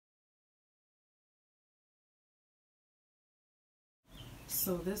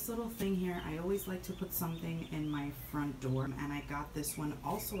So this little thing here, I always like to put something in my front door, and I got this one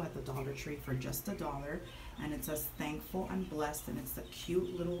also at the Dollar Tree for just $1, and it says thankful and blessed, and it's a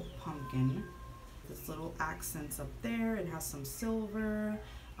cute little pumpkin. This little accents up there, it has some silver,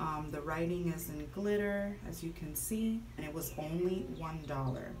 the writing is in glitter as you can see, and it was only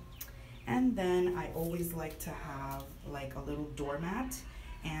 $1. And then I always like to have like a little doormat,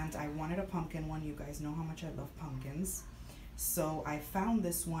 and I wanted a pumpkin one. You guys know how much I love pumpkins. So I found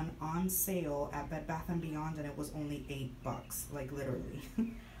this one on sale at Bed Bath & Beyond, and it was only $8, like literally.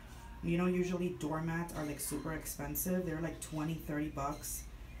 You know, usually doormats are like super expensive. They're like 20, 30 bucks.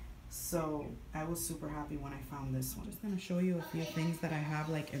 So I was super happy when I found this one. I'm just gonna show you a few things that I have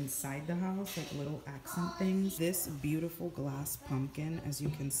like inside the house, like little accent things. This beautiful glass pumpkin, as you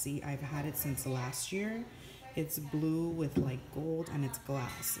can see, I've had it since last year. It's blue with like gold and it's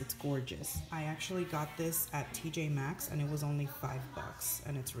glass. It's gorgeous. I actually got this at TJ Maxx and it was only $5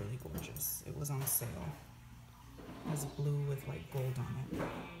 and it's really gorgeous. It was on sale. It has blue with like gold on it.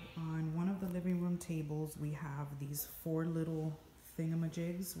 On one of the living room tables, we have these 4 little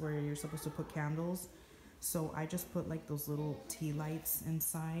thingamajigs where you're supposed to put candles. So I just put like those little tea lights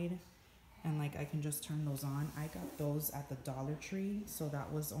inside, and like I can just turn those on. I got those at the Dollar Tree, so that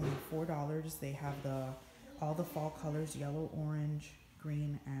was only $4. They have all the fall colors, yellow, orange,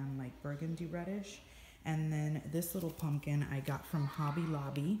 green, and like burgundy reddish. And then this little pumpkin I got from Hobby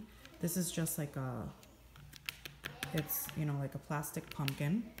Lobby. This is just like it's, you know, like a plastic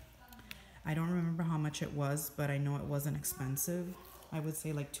pumpkin. I don't remember how much it was, but I know it wasn't expensive. I would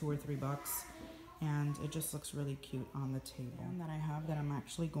say like $2 or $3. And it just looks really cute on the table. And that I have that I'm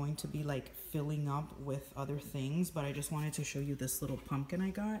actually going to be like filling up with other things, but I just wanted to show you this little pumpkin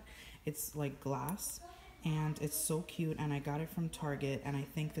I got. It's like glass and it's so cute, and I got it from Target, and I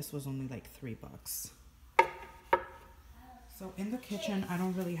think this was only like $3. So in the kitchen, I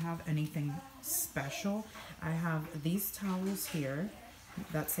don't really have anything special. I have these towels here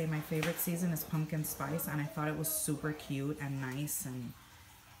that say my favorite season is pumpkin spice, and I thought it was super cute and nice and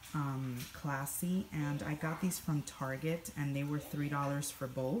classy, and I got these from Target and they were $3 for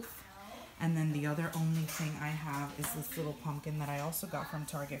both. And then the other only thing I have is this little pumpkin that I also got from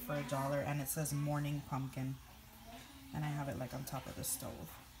Target for $1, and it says morning pumpkin, and I have it like on top of the stove.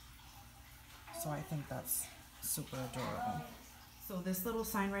 So I think that's super adorable. So this little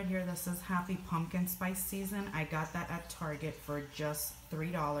sign right here that says happy pumpkin spice season, I got that at Target for just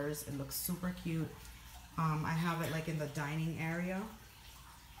 $3. It looks super cute. I have it like in the dining area.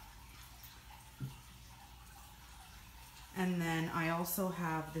 And then I also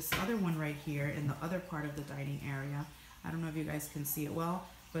have this other one right here in the other part of the dining area. I don't know if you guys can see it well,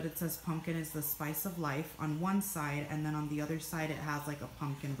 but it says pumpkin is the spice of life on one side, and then on the other side it has like a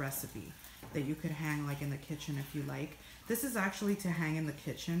pumpkin recipe that you could hang like in the kitchen if you like. This is actually to hang in the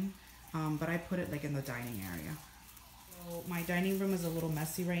kitchen, but I put it like in the dining area. So my dining room is a little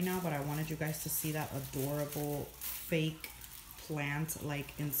messy right now, but I wanted you guys to see that adorable fake plant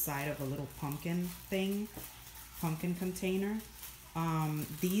like inside of a little pumpkin thing. Pumpkin container.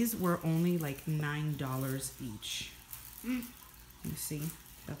 These were only like $9 each. You see,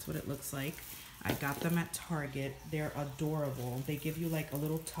 that's what it looks like. I got them at Target. They're adorable. They give you like a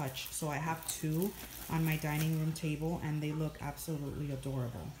little touch. So I have 2 on my dining room table, and they look absolutely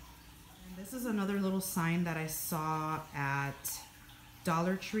adorable. And this is another little sign that I saw at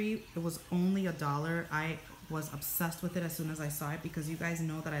Dollar Tree. It was only $1. I was obsessed with it as soon as I saw it, because you guys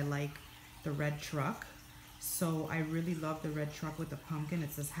know that I like the red truck. So I really love the red truck with the pumpkin.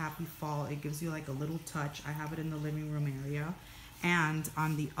 It says happy fall. It gives you like a little touch. I have it in the living room area. And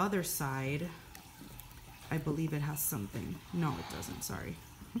on the other side, I believe it has something. No, it doesn't, sorry.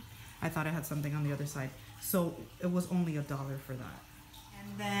 I thought it had something on the other side. So it was only $1 for that.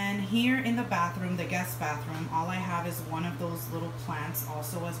 And then here in the bathroom, the guest bathroom, all I have is one of those little plants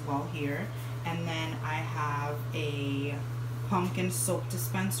also as well here. And then I have a pumpkin soap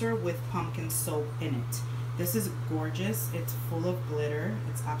dispenser with pumpkin soap in it. This is gorgeous. It's full of glitter.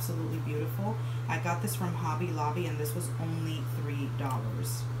 It's absolutely beautiful. I got this from Hobby Lobby, and this was only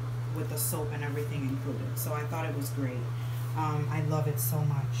 $3 with the soap and everything included. So I thought it was great. I love it so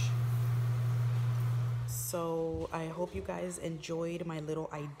much. So I hope you guys enjoyed my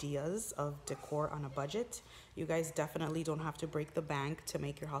little ideas of decor on a budget. You guys definitely don't have to break the bank to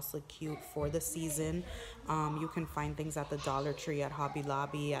make your house look cute for the season. You can find things at the Dollar Tree, at Hobby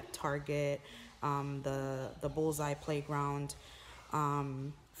Lobby, at Target, the Bullseye Playground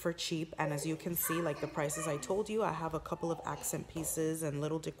for cheap. And as you can see, like the prices I told you, I have a couple of accent pieces and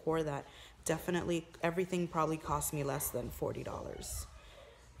little decor that definitely, everything probably cost me less than $40.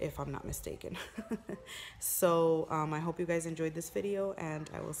 if I'm not mistaken. So I hope you guys enjoyed this video, and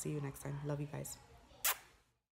I will see you next time. Love you guys.